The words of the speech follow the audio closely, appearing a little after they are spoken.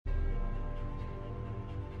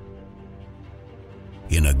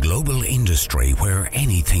In a global industry where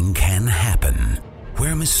anything can happen,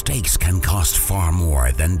 where mistakes can cost far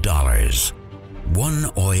more than dollars, one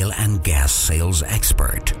oil and gas sales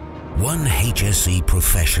expert, one HSE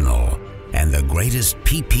professional, and the greatest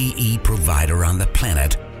PPE provider on the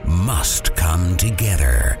planet must come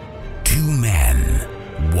together. Two men,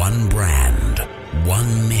 one brand,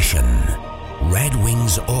 one mission. Red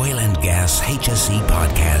Wings Oil and Gas HSE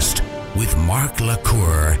podcast with Mark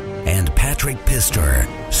LaCour and Patrick Pister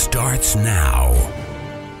starts now.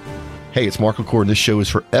 Hey, it's Mark LaCour, and this show is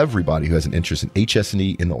for everybody who has an interest in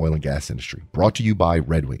HS&E in the oil and gas industry. Brought to you by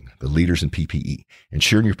Red Wing, the leaders in PPE,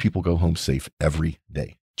 ensuring your people go home safe every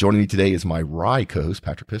day. Joining me today is my rye co-host,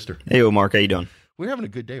 Patrick Pister. Hey, Mark, how you doing? We're having a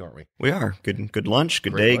good day, aren't we? We are. Good lunch,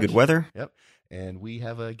 good Great day, lunch. good weather. Yep. And we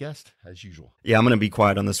have a guest, as usual. Yeah, I'm going to be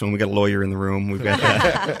quiet on this one. We got a lawyer in the room. We've got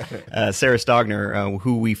Sarah Stogner,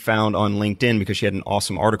 who we found on LinkedIn because she had an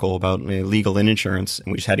awesome article about legal and insurance, and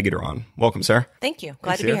we just had to get her on. Welcome, Sarah. Thank you.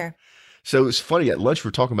 Glad Hey, to be Sarah. here. So it's funny, at lunch,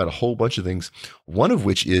 we're talking about a whole bunch of things, one of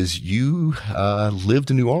which is you lived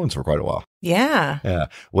in New Orleans for quite a while. Yeah. Yeah.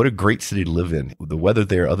 What a great city to live in. The weather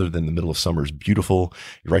there, other than the middle of summer, is beautiful.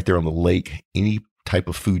 You're right there on the lake. Any type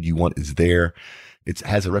of food you want is there. It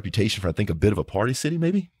has a reputation for, I think, a bit of a party city,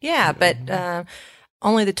 maybe? Yeah, but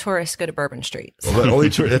only the tourists go to Bourbon Street. Well,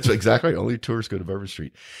 that's exactly right. Only tourists go to Bourbon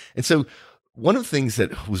Street. And so one of the things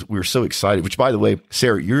that we were so excited, which, by the way,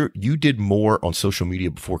 Sarah, you did more on social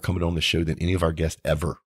media before coming on the show than any of our guests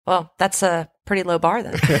ever. Well, that's a pretty low bar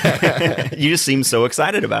then. You just seem so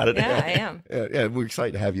excited about it. Yeah, I am. Yeah, we're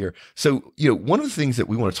excited to have you here. So, one of the things that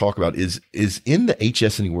we want to talk about is in the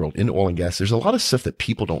HS&E world, in oil and gas, there's a lot of stuff that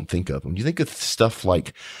people don't think of. When you think of stuff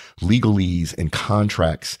like legalese and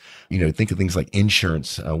contracts, think of things like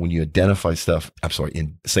insurance, when you identify stuff, I'm sorry,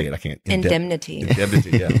 say it, I can't. Indemnity.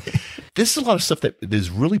 Indemnity, yeah. This is a lot of stuff that is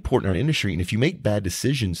really important in our industry. And if you make bad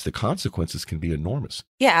decisions, the consequences can be enormous.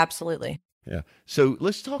 Yeah, absolutely. Yeah. So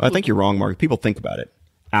let's talk. I think you're wrong, Mark. People think about it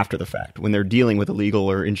after the fact. When they're dealing with a legal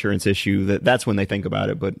or insurance issue, that's when they think about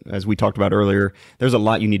it. But as we talked about earlier, there's a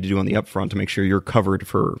lot you need to do on the upfront to make sure you're covered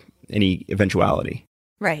for any eventuality.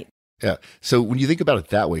 Right. Yeah. So when you think about it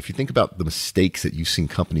that way, if you think about the mistakes that you've seen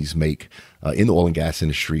companies make in the oil and gas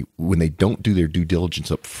industry when they don't do their due diligence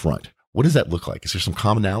up front, what does that look like? Is there some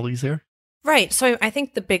commonalities there? Right. So I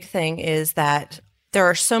think the big thing is that there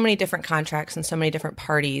are so many different contracts and so many different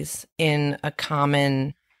parties in a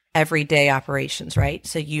common everyday operations, right?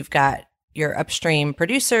 So you've got your upstream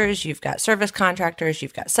producers, you've got service contractors,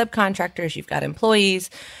 you've got subcontractors, you've got employees,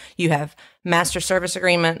 you have master service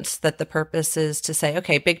agreements that the purpose is to say,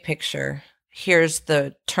 okay, big picture, here's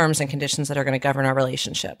the terms and conditions that are going to govern our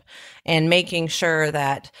relationship, and making sure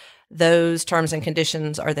that those terms and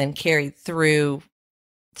conditions are then carried through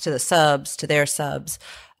to the subs, to their subs,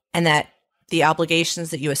 and that the obligations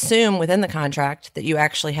that you assume within the contract, that you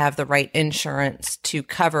actually have the right insurance to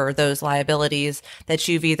cover those liabilities that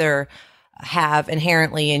you've either have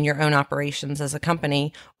inherently in your own operations as a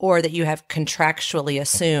company, or that you have contractually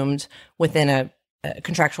assumed within a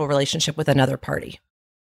contractual relationship with another party.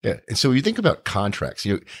 Yeah. And so you think about contracts,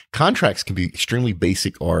 contracts can be extremely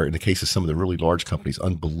basic, or in the case of some of the really large companies,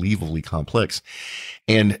 unbelievably complex.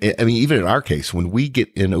 And I mean, even in our case, when we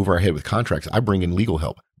get in over our head with contracts, I bring in legal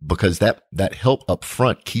help because that help up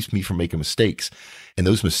front keeps me from making mistakes. And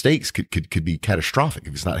those mistakes could be catastrophic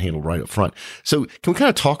if it's not handled right up front. So can we kind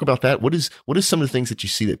of talk about that? What is some of the things that you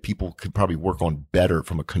see that people could probably work on better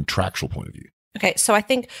from a contractual point of view? Okay. So I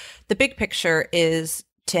think the big picture is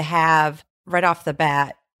to have right off the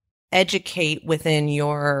bat, educate within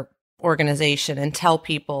your organization and tell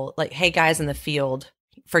people like, hey, guys in the field,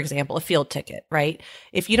 for example, a field ticket, right?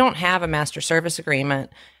 If you don't have a master service agreement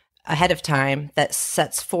ahead of time that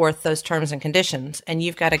sets forth those terms and conditions, and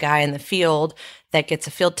you've got a guy in the field that gets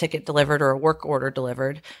a field ticket delivered or a work order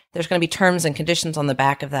delivered, there's going to be terms and conditions on the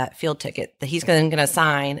back of that field ticket that he's going to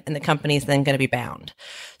sign, and the company's then going to be bound.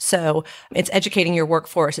 So it's educating your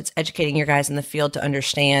workforce. It's educating your guys in the field to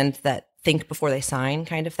understand that think before they sign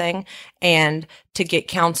kind of thing, and to get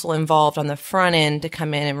counsel involved on the front end to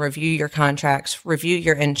come in and review your contracts, review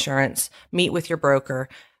your insurance, meet with your broker,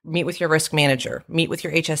 meet with your risk manager, meet with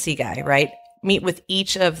your HSE guy, right? Meet with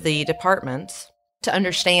each of the departments to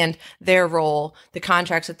understand their role, the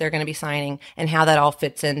contracts that they're going to be signing, and how that all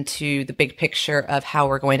fits into the big picture of how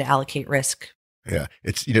we're going to allocate risk Yeah,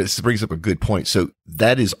 it's this brings up a good point. So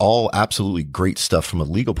that is all absolutely great stuff from a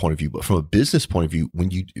legal point of view, but from a business point of view, when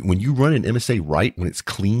you run an MSA right, when it's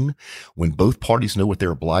clean, when both parties know what they're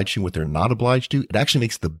obliged to, what they're not obliged to, it actually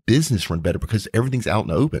makes the business run better because everything's out in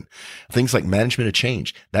the open. Things like management of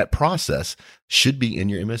change, that process should be in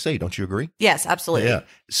your MSA. Don't you agree? Yes, absolutely. Yeah,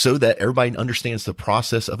 so that everybody understands the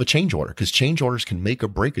process of a change order, because change orders can make or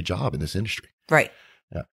break a job in this industry. Right.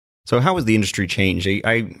 So how has the industry changed?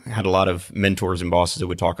 I had a lot of mentors and bosses that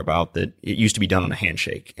would talk about that it used to be done on a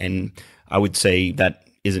handshake. And I would say that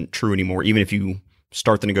isn't true anymore. Even if you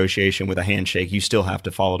start the negotiation with a handshake, you still have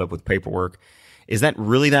to follow it up with paperwork. Is that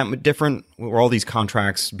really that different? Were all these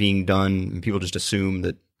contracts being done and people just assume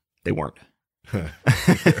that they weren't?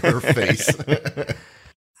 Her face.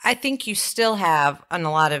 I think you still have, on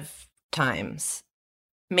a lot of times,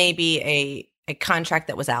 maybe a contract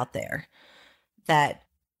that was out there that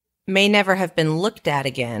may never have been looked at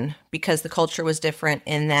again because the culture was different,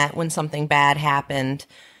 in that when something bad happened,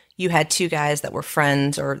 you had two guys that were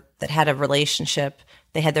friends or that had a relationship,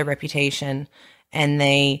 they had their reputation, and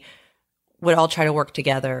they would all try to work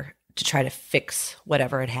together to try to fix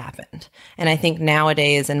whatever had happened. And I think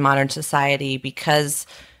nowadays in modern society, because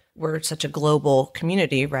we're such a global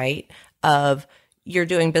community, right, of you're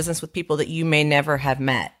doing business with people that you may never have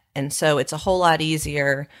met. And so it's a whole lot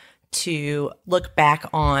easier to look back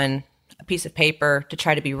on a piece of paper to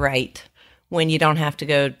try to be right when you don't have to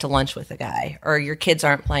go to lunch with a guy or your kids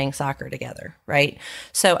aren't playing soccer together, right?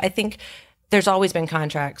 So I think there's always been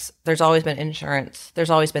contracts, there's always been insurance, there's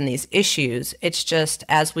always been these issues. It's just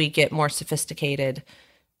as we get more sophisticated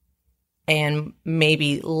and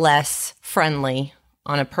maybe less friendly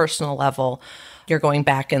on a personal level, you're going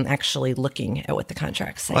back and actually looking at what the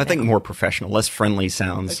contracts say. Well, I think more professional, less friendly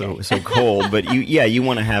sounds so cold, but you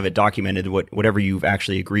want to have it documented, whatever you've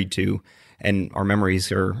actually agreed to, and our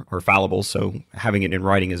memories are fallible, so having it in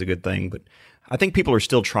writing is a good thing. But I think people are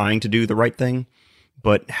still trying to do the right thing,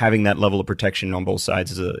 but having that level of protection on both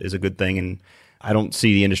sides is a good thing, and I don't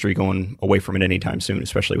see the industry going away from it anytime soon,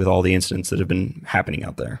 especially with all the incidents that have been happening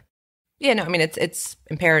out there. Yeah, no, I mean, it's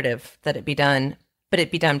imperative that it be done, but it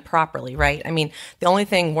be done properly, right? I mean, the only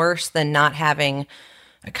thing worse than not having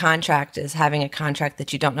a contract is having a contract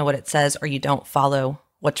that you don't know what it says or you don't follow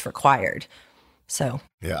what's required. So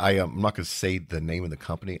yeah, I'm not going to say the name of the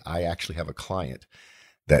company. I actually have a client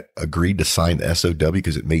that agreed to sign the SOW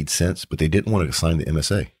because it made sense, but they didn't want to sign the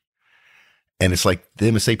MSA. And it's like the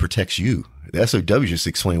MSA protects you. The SOW is just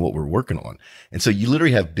explaining what we're working on. And so you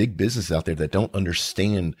literally have big businesses out there that don't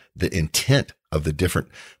understand the intent of the different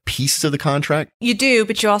pieces of the contract. You do,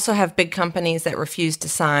 but you also have big companies that refuse to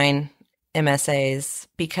sign MSAs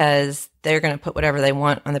because they're going to put whatever they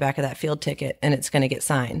want on the back of that field ticket and it's going to get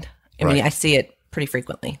signed. I mean, I see it pretty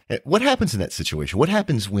frequently. What happens in that situation? What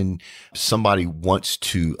happens when somebody wants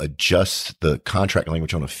to adjust the contract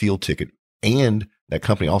language on a field ticket and that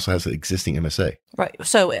company also has an existing MSA? Right.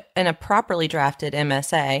 So in a properly drafted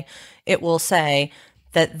MSA, it will say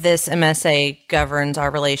that this MSA governs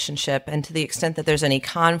our relationship, and to the extent that there's any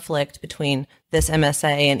conflict between this MSA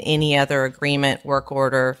and any other agreement, work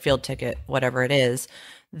order, field ticket, whatever it is,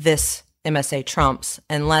 this MSA trumps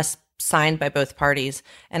unless signed by both parties.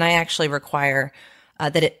 And I actually require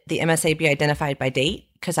that the MSA be identified by date,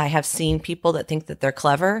 because I have seen people that think that they're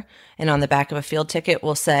clever, and on the back of a field ticket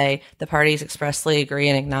will say the parties expressly agree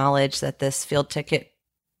and acknowledge that this field ticket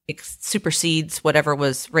supersedes whatever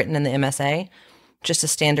was written in the MSA. Just a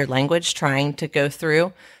standard language trying to go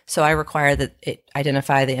through. So I require that it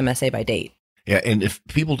identify the MSA by date. Yeah, and if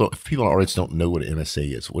people in our audience don't know what an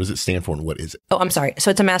MSA is, what does it stand for and what is it? Oh, I'm sorry.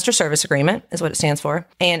 So it's a master service agreement is what it stands for.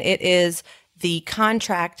 And it is the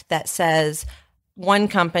contract that says one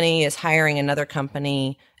company is hiring another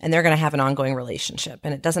company and they're going to have an ongoing relationship.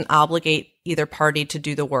 And it doesn't obligate either party to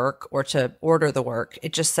do the work or to order the work.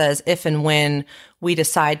 It just says if and when we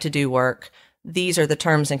decide to do work, these are the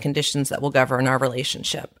terms and conditions that will govern our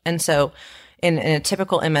relationship. And so in a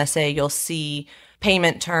typical MSA, you'll see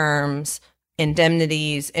payment terms,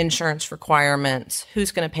 indemnities, insurance requirements,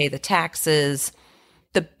 who's going to pay the taxes,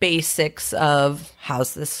 the basics of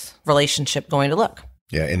how's this relationship going to look.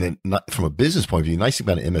 Yeah, and then not, from a business point of view, the nice thing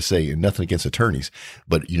about an MSA, and nothing against attorneys,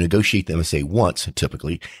 but you negotiate the MSA once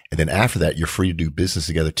typically, and then after that, you're free to do business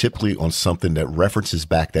together, typically on something that references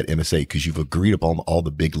back that MSA because you've agreed upon all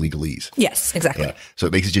the big legalese. Yes, exactly. Yeah, so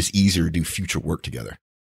it makes it just easier to do future work together.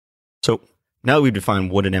 So now that we've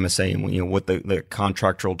defined what an MSA and what the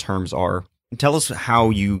contractual terms are, tell us how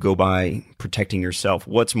you go by protecting yourself.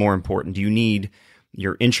 What's more important? Do you need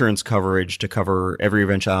your insurance coverage to cover every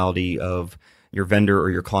eventuality of your vendor or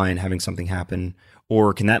your client having something happen?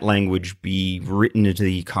 Or can that language be written into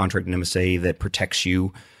the contract in MSA that protects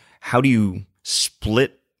you? How do you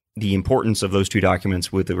split the importance of those two documents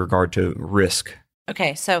with regard to risk?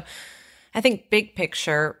 Okay, so I think big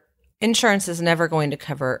picture, insurance is never going to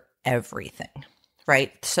cover everything,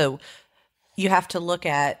 right? So you have to look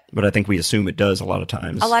at... But I think we assume it does a lot of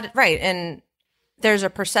times. Right. And there's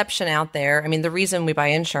a perception out there. I mean, the reason we buy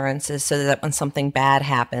insurance is so that when something bad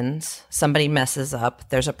happens, somebody messes up,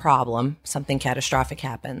 there's a problem, something catastrophic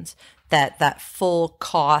happens, that full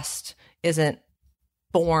cost isn't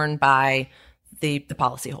borne by the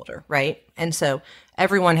policyholder, right? And so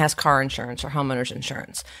everyone has car insurance or homeowners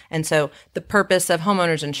insurance. And so the purpose of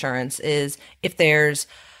homeowners insurance is if there's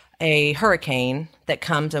a hurricane that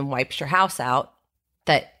comes and wipes your house out,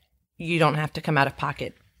 that you don't have to come out of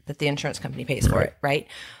pocket, that the insurance company pays for it, right?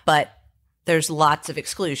 But there's lots of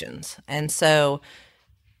exclusions. And so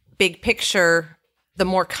big picture, the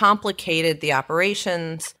more complicated the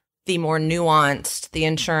operations, the more nuanced the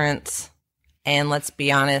insurance. And let's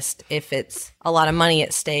be honest, if it's a lot of money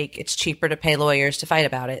at stake, it's cheaper to pay lawyers to fight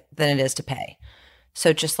about it than it is to pay.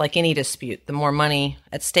 So just like any dispute, the more money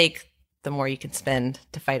at stake, the more you can spend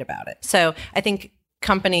to fight about it. So I think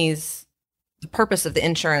companies, the purpose of the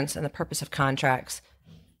insurance and the purpose of contracts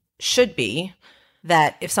should be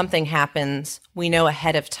that if something happens, we know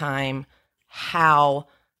ahead of time how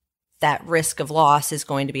that risk of loss is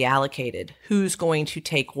going to be allocated, who's going to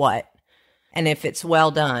take what. And if it's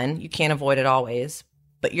well done, you can't avoid it always,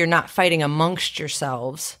 but you're not fighting amongst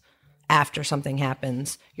yourselves after something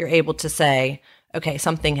happens. You're able to say, okay,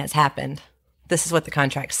 something has happened. This is what the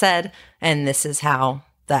contract said, and this is how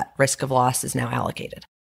that risk of loss is now allocated.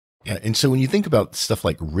 Yeah. And so when you think about stuff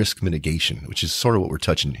like risk mitigation, which is sort of what we're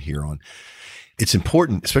touching here on, it's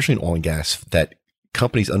important, especially in oil and gas, that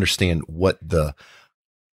companies understand what the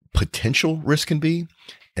potential risk can be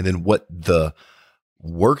and then what the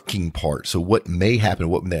working part. So what may happen,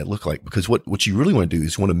 what may that look like? Because what you really want to do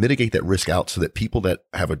is you want to mitigate that risk out so that people that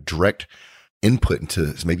have a direct input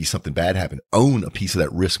into maybe something bad happen own a piece of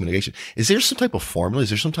that risk mitigation. Is there some type of formula? Is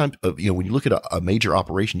there some type of, when you look at a major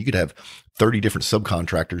operation, you could have 30 different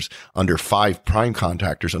subcontractors under 5 prime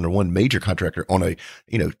contractors under one major contractor on a,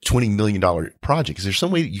 $20 million project. Is there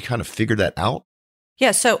some way that you kind of figure that out?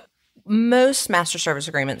 Yeah. So most master service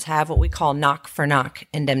agreements have what we call knock-for-knock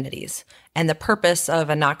indemnities. And the purpose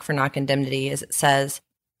of a knock-for-knock indemnity is it says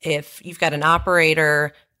if you've got an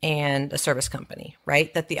operator and a service company,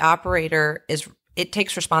 right, that the operator it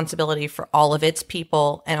takes responsibility for all of its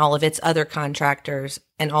people and all of its other contractors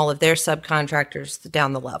and all of their subcontractors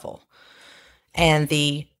down the level. And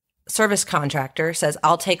the service contractor says,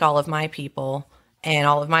 I'll take all of my people and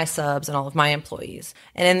all of my subs and all of my employees.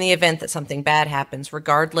 And in the event that something bad happens,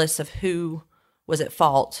 regardless of who was at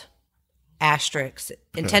fault, asterisk,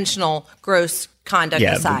 intentional gross conduct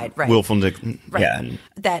aside, right? Willfulness, right. Yeah.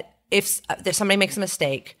 That if somebody makes a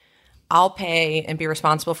mistake, I'll pay and be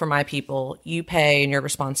responsible for my people. You pay and you're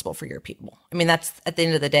responsible for your people. I mean, that's at the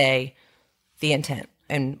end of the day, the intent.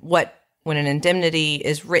 And when an indemnity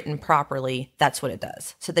is written properly, that's what it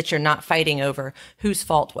does. So that you're not fighting over whose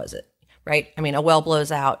fault was it, right? I mean, a well blows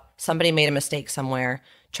out, somebody made a mistake somewhere,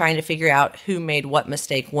 trying to figure out who made what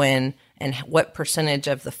mistake when and what percentage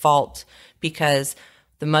of the fault, because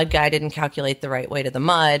the mud guy didn't calculate the right way to the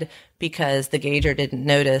mud, because the gauger didn't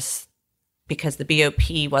notice, because the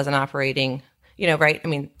BOP wasn't operating, right? I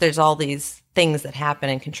mean, there's all these things that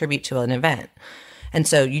happen and contribute to an event. And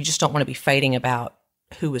so you just don't want to be fighting about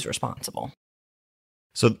who was responsible.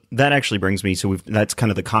 So that actually brings me, that's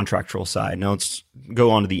kind of the contractual side. Now let's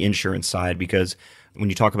go on to the insurance side, because when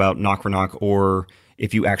you talk about knock for knock, or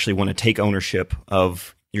if you actually want to take ownership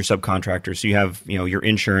of your subcontractor, so you have, your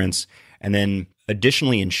insurance and then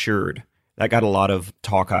additionally insured. That got a lot of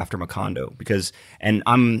talk after Macondo and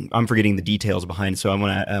I'm forgetting the details behind, so I'm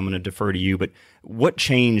gonna defer to you. But what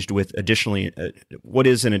changed with additionally? What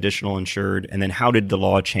is an additional insured, and then how did the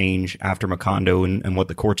law change after Macondo and what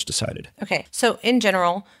the courts decided? Okay, so in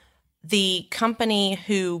general, the company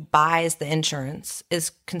who buys the insurance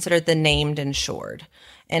is considered the named insured,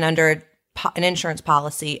 and under an insurance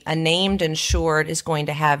policy, a named insured is going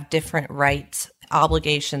to have different rights,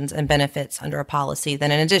 obligations, and benefits under a policy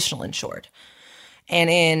than an additional insured. And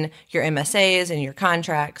in your MSAs and your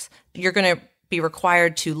contracts, you're going to be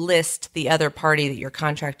required to list the other party that you're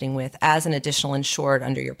contracting with as an additional insured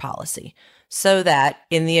under your policy, so that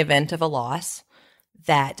in the event of a loss,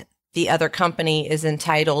 that the other company is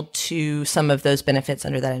entitled to some of those benefits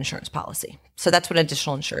under that insurance policy. So that's what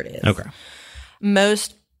additional insured is. Okay.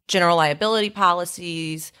 Most general liability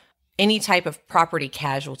policies, any type of property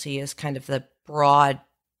casualty is kind of the broad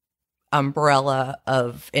umbrella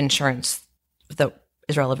of insurance that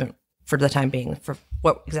is relevant for the time being for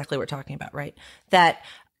what exactly we're talking about, right? That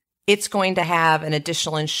it's going to have an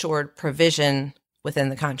additional insured provision within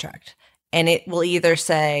the contract. And it will either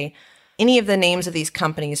say any of the names of these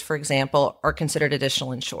companies, for example, are considered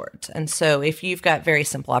additional insured. And so if you've got very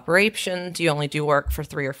simple operations, you only do work for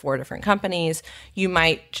 3 or 4 different companies, you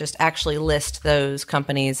might just actually list those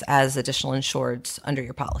companies as additional insureds under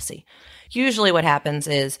your policy. Usually what happens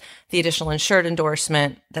is the additional insured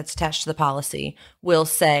endorsement that's attached to the policy will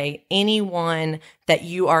say anyone that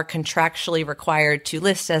you are contractually required to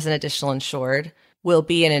list as an additional insured will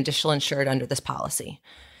be an additional insured under this policy.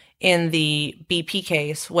 In the BP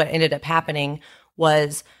case, what ended up happening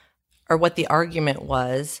was, or what the argument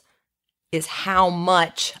was, is how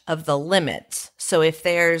much of the limits. So if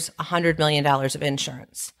there's $100 million of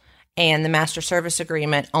insurance and the master service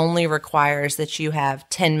agreement only requires that you have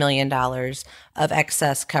 $10 million of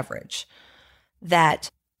excess coverage,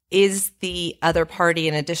 that is the other party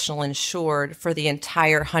an additional insured for the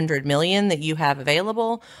entire $100 million that you have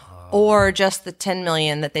available, or just the $10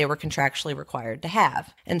 million that they were contractually required to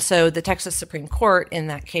have. And so the Texas Supreme Court in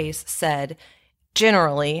that case said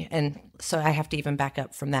generally, and so I have to even back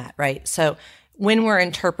up from that, right? So when we're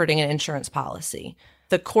interpreting an insurance policy,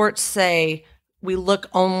 the courts say we look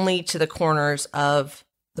only to the corners of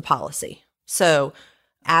the policy. So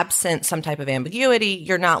absent some type of ambiguity,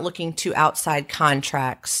 you're not looking to outside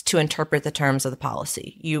contracts to interpret the terms of the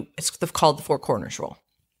policy. It's called the four corners rule.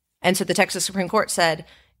 And so the Texas Supreme Court said,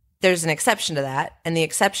 there's an exception to that, and the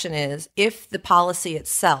exception is if the policy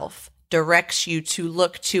itself directs you to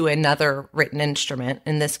look to another written instrument,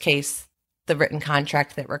 in this case, the written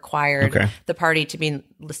contract that required the party to be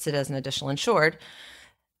listed as an additional insured,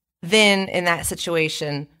 then in that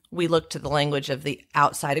situation, we look to the language of the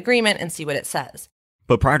outside agreement and see what it says.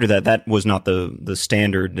 But prior to that, that was not the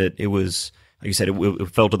standard. That it was, like you said, it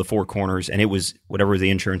fell to the four corners, and it was whatever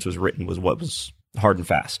the insurance was written was what was hard and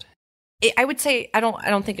fast. I would say I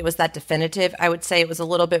don't think it was that definitive. I would say it was a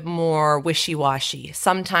little bit more wishy-washy.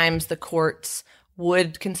 Sometimes the courts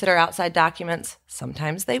would consider outside documents,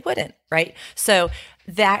 sometimes they wouldn't, right? So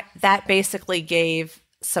that basically gave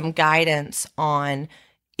some guidance on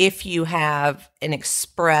if you have an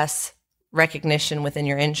express recognition within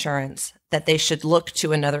your insurance that they should look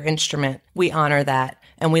to another instrument. We honor that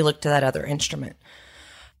and we look to that other instrument.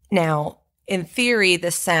 Now, in theory,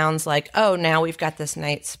 this sounds like, oh, now we've got this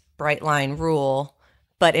nice bright line rule,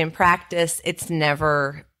 but in practice, it's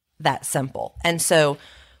never that simple. And so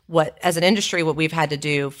as an industry, what we've had to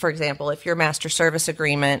do, for example, if your master service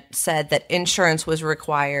agreement said that insurance was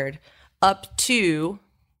required up to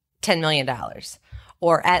 $10 million,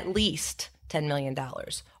 or at least $10 million,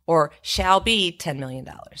 or shall be $10 million.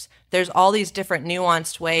 There's all these different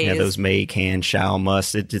nuanced ways. Yeah, those may, can, shall,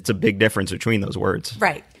 must. It's a big difference between those words.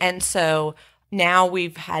 Right. And so now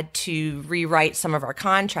we've had to rewrite some of our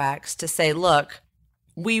contracts to say, look,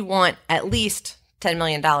 we want at least $10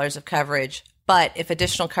 million of coverage, but if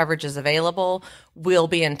additional coverage is available, we'll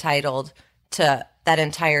be entitled to that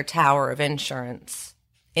entire tower of insurance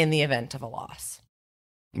in the event of a loss.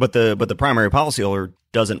 But the primary policyholder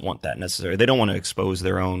doesn't want that necessarily. They don't want to expose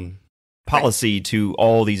their own policy to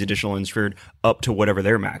all these additional insured up to whatever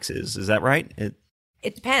their max is. Is that right?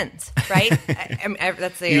 It depends, right?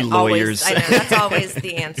 That's the you lawyers. Always, I know, that's always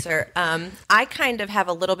the answer. I kind of have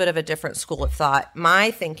a little bit of a different school of thought.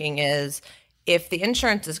 My thinking is if the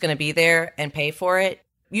insurance is going to be there and pay for it,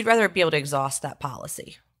 you'd rather be able to exhaust that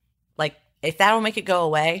policy. Like if that'll make it go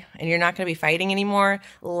away and you're not going to be fighting anymore,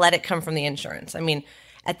 let it come from the insurance. I mean,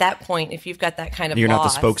 at that point, if you've got that kind of You're loss, not the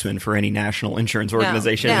spokesman for any national insurance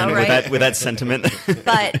organization No, right? with that sentiment.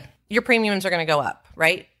 But your premiums are going to go up,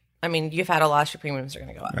 right? I mean, you've had a loss, your premiums are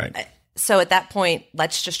going to go up. Right. So at that point,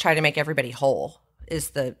 let's just try to make everybody whole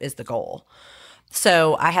is the goal.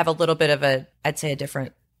 So I have a little bit of I'd say a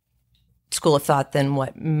different school of thought than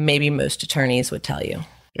what maybe most attorneys would tell you.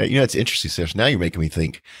 Yeah, it's interesting, Sarah. Now you're making me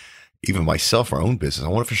think, even myself, our own business, I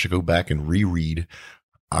wonder if I should go back and reread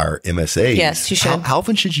our MSAs. Yes, you should. How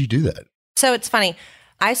often should you do that? So it's funny.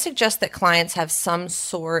 I suggest that clients have some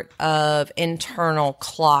sort of internal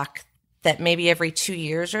clock that maybe every 2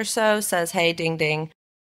 years or so says, hey, ding, ding.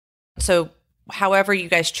 So however you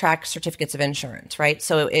guys track certificates of insurance, right?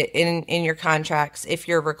 So in your contracts, if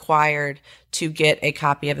you're required to get a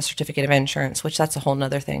copy of a certificate of insurance, which that's a whole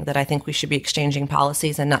nother thing that I think we should be exchanging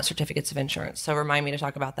policies and not certificates of insurance. So remind me to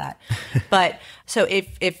talk about that. But so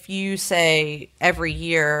if you say every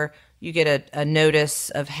year you get a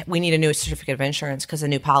notice of we need a new certificate of insurance because a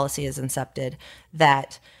new policy is incepted,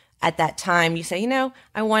 that at that time, you say,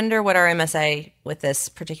 I wonder what our MSA with this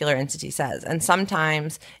particular entity says. And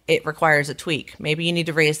sometimes it requires a tweak. Maybe you need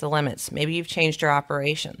to raise the limits. Maybe you've changed your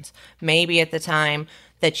operations. Maybe at the time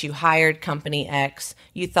that you hired company X,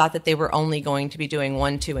 you thought that they were only going to be doing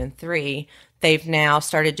 1, 2, and 3. They've now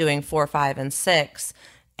started doing 4, 5, and 6.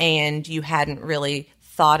 And you hadn't really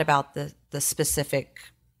thought about the specific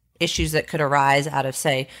issues that could arise out of,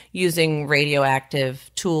 say, using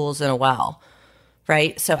radioactive tools in a well.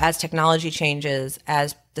 Right? So as technology changes,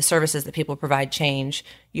 as the services that people provide change,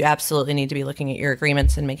 you absolutely need to be looking at your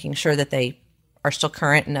agreements and making sure that they are still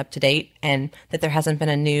current and up to date, and that there hasn't been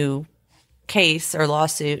a new case or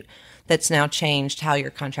lawsuit that's now changed how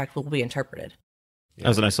your contract will be interpreted. That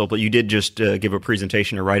was a nice little, but you did just give a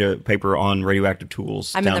presentation or write a paper on radioactive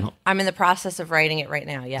tools. I'm in the process of writing it right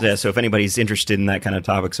now. Yes. Yeah. So if anybody's interested in that kind of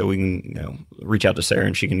topic, so we can reach out to Sarah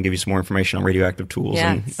and she can give you some more information on radioactive tools.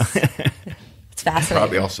 Yes. It's fascinating.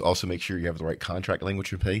 Probably also make sure you have the right contract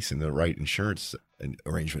language in place and the right insurance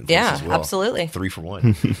arrangement in place as well. Absolutely. 3 for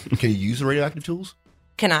 1. Can you use the radioactive tools?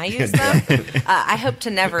 Can I use them? I hope to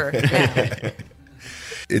never. No.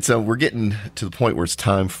 It's we're getting to the point where it's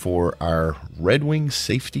time for our Red Wing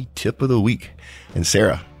safety tip of the week. And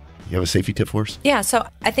Sarah, you have a safety tip for us? Yeah. So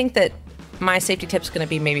I think that my safety tip is going to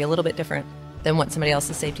be maybe a little bit different than what somebody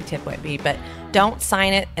else's safety tip might be, but don't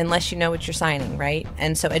sign it unless you know what you're signing, right?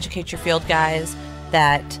 And so educate your field guys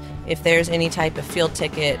that if there's any type of field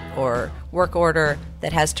ticket or work order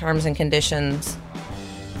that has terms and conditions,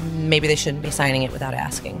 maybe they shouldn't be signing it without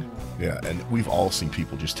asking. Yeah, and we've all seen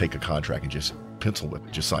people just take a contract and just pencil whip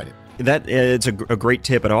it, just sign it. That it's a great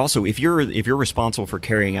tip, but also if you're responsible for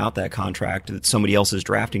carrying out that contract that somebody else is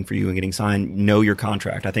drafting for you and getting signed, know your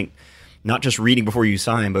contract. I think not just reading before you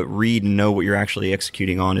sign, but read and know what you're actually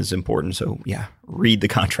executing on is important. So yeah, read the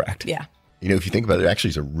contract. Yeah. If you think about it, actually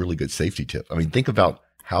is a really good safety tip. I mean, think about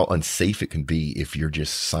how unsafe it can be if you're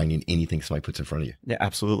just signing anything somebody puts in front of you. Yeah,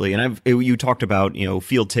 absolutely. And you talked about,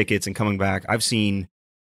 field tickets and coming back. I've seen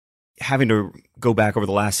having to go back over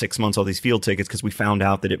the last 6 months, all these field tickets, because we found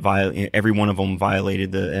out that every one of them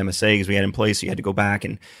violated the MSAs we had in place. So you had to go back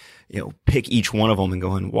and pick each one of them and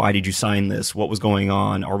going, why did you sign this? What was going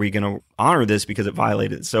on? Are we going to honor this because it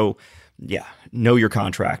violated? So yeah, know your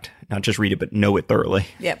contract, not just read it, but know it thoroughly.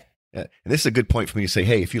 Yep. Yeah. And this is a good point for me to say,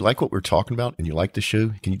 hey, if you like what we're talking about and you like the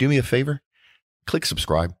show, can you do me a favor? Click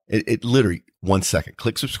subscribe. It literally 1 second.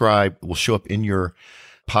 Click subscribe. Will show up in your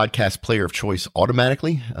podcast player of choice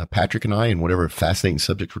automatically. Patrick and I, and whatever fascinating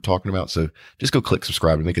subject we're talking about. So just go click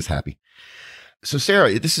subscribe and make us happy. So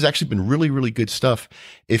Sarah, this has actually been really, really good stuff.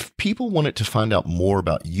 If people wanted to find out more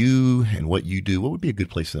about you and what you do, what would be a good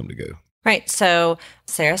place for them to go? Right. So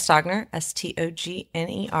Sarah Stogner,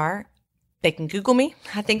 Stogner. They can Google me.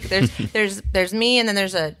 I think there's me, and then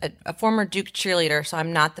there's a former Duke cheerleader. So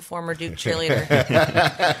I'm not the former Duke cheerleader,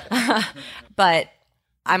 but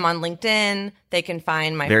I'm on LinkedIn. They can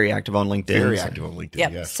find my very active on LinkedIn. Very active on LinkedIn.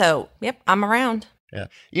 Yep. Yeah. So I'm around. Yeah.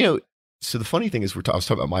 So the funny thing is, I was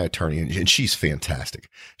talking about my attorney, and she's fantastic.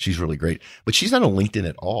 She's really great, but she's not on LinkedIn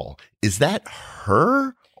at all. Is that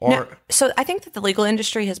her? Or no. So I think that the legal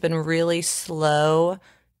industry has been really slow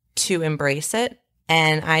to embrace it.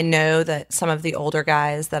 And I know that some of the older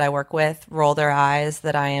guys that I work with roll their eyes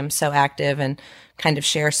that I am so active and kind of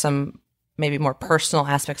share some maybe more personal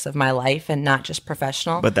aspects of my life and not just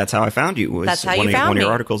professional. But that's how I found you. That's how you found one me. of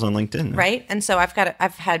your articles on LinkedIn. Right. And so I've had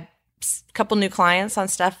a couple new clients on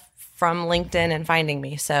stuff from LinkedIn and finding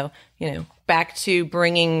me. So, back to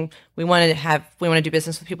we want to do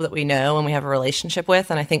business with people that we know and we have a relationship with.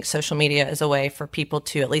 And I think social media is a way for people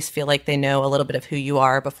to at least feel like they know a little bit of who you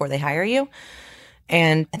are before they hire you.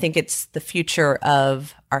 And I think it's the future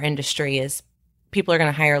of our industry is people are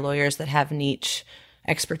going to hire lawyers that have niche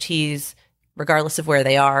expertise regardless of where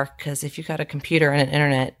they are. Because if you've got a computer and an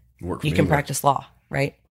internet, you can practice law,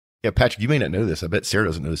 right? Yeah, Patrick, you may not know this. I bet Sarah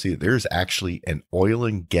doesn't know this either. There's actually an oil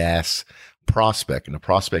and gas prospect, and a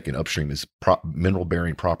prospect in upstream is mineral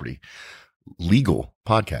bearing property. Legal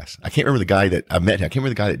podcast. I can't remember the guy that I met. I can't remember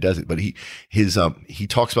the guy that does it, but he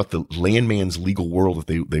talks about the landman's legal world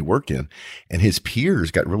that they work in, and his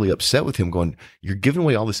peers got really upset with him, going, "You're giving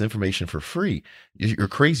away all this information for free. You're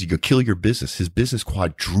crazy. You'll kill your business." His business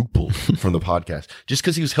quadrupled from the podcast just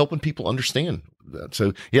because he was helping people understand that.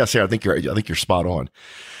 So yeah, Sarah, I think you're spot on.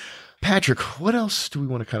 Patrick, what else do we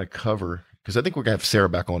want to kind of cover Because I think we're going to have Sarah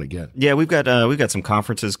back on again. Yeah, we've got some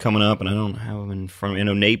conferences coming up, and I don't have them in front of me. I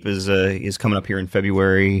know NAPE is coming up here in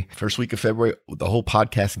February. First week of February, the whole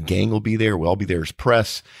podcast gang will be there. We'll all be there as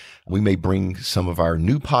press. We may bring some of our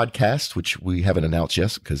new podcasts, which we haven't announced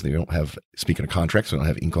yet because they don't have, speaking of contracts, we don't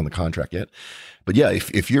have ink on the contract yet. But yeah,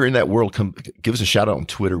 if you're in that world, come give us a shout out on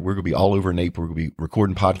Twitter. We're going to be all over NAPE. We're going to be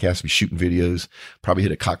recording podcasts, be shooting videos, probably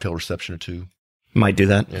hit a cocktail reception or two. Might do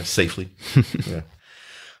that. Yeah, safely. Yeah.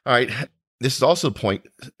 All right. This is also a point.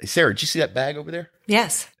 Sarah, did you see that bag over there?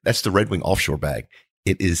 Yes. That's the Red Wing offshore bag.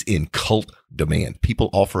 It is in cult demand. People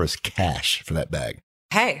offer us cash for that bag.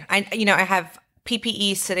 Hey, I have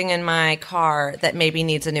PPE sitting in my car that maybe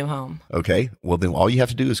needs a new home. Okay. Well, then all you have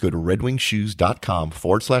to do is go to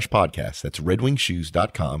redwingshoes.com/podcast. That's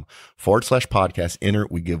redwingshoes.com/podcast. Enter.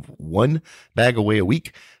 We give one bag away a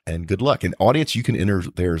week, and good luck. And audience, you can enter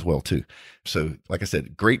there as well, too. So, like I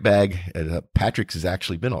said, great bag. Patrick's has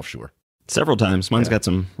actually been offshore. Several times. Mine's got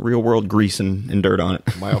some real world grease and dirt on it.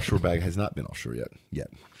 My offshore bag has not been offshore yet.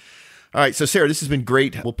 All right. So, Sarah, this has been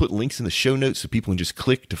great. We'll put links in the show notes so people can just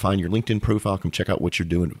click to find your LinkedIn profile. Come check out what you're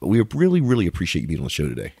doing. We really, really appreciate you being on the show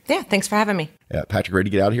today. Yeah. Thanks for having me. Patrick, ready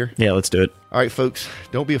to get out of here? Yeah, let's do it. All right, folks.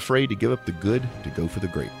 Don't be afraid to give up the good to go for the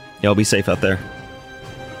great. Y'all be safe out there.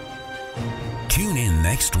 Tune in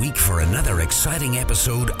next week for another exciting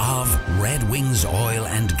episode of Red Wings Oil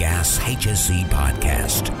and Gas HSE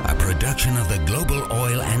Podcast, a production of the Global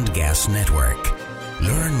Oil and Gas Network.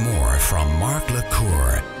 Learn more from Mark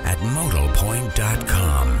LaCour at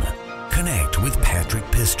modalpoint.com. Connect with Patrick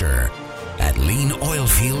Pister at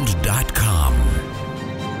leanoilfield.com.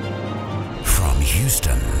 From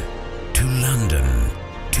Houston to London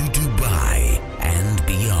to Dubai and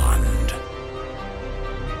beyond.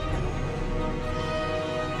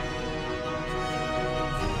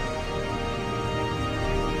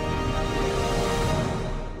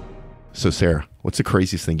 So, Sarah, what's the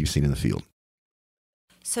craziest thing you've seen in the field?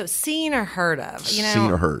 So seen or heard of?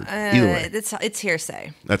 Seen or heard. Either way. It's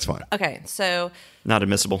hearsay. That's fine. Okay, so Not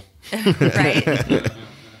admissible. right.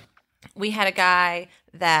 We had a guy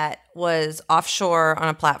that was offshore on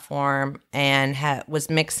a platform and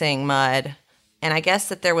was mixing mud. And I guess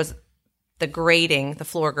that there was the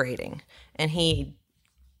floor grating. And he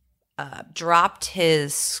dropped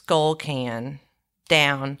his skull can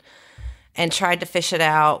down and tried to fish it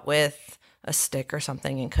out with a stick or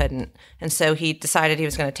something and couldn't. And so he decided he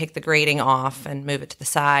was going to take the grating off and move it to the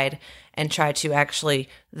side and try to actually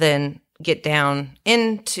then get down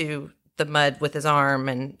into the mud with his arm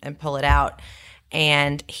and pull it out.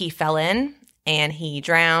 And he fell in and he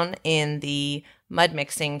drowned in the mud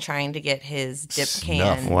mixing trying to get his dip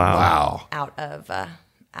can Wow. out of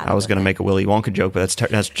I was going to make a Willy Wonka joke, but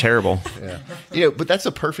that's terrible. Yeah. But that's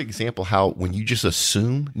a perfect example how when you just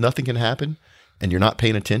assume nothing can happen and you're not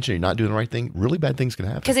paying attention, you're not doing the right thing, really bad things can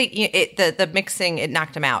happen. Because the mixing, it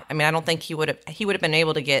knocked him out. I mean, I don't think he would have been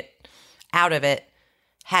able to get out of it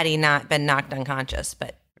had he not been knocked unconscious.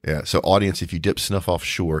 But Yeah. So, audience, if you dip snuff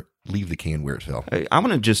offshore, leave the can where it fell. I'm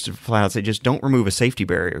going to just flat out say, just don't remove a safety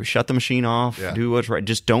barrier. Shut the machine off. Yeah. Do what's right.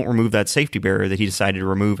 Just don't remove that safety barrier that he decided to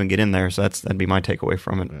remove and get in there. So that'd be my takeaway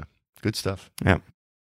from it. Yeah. Good stuff. Yeah.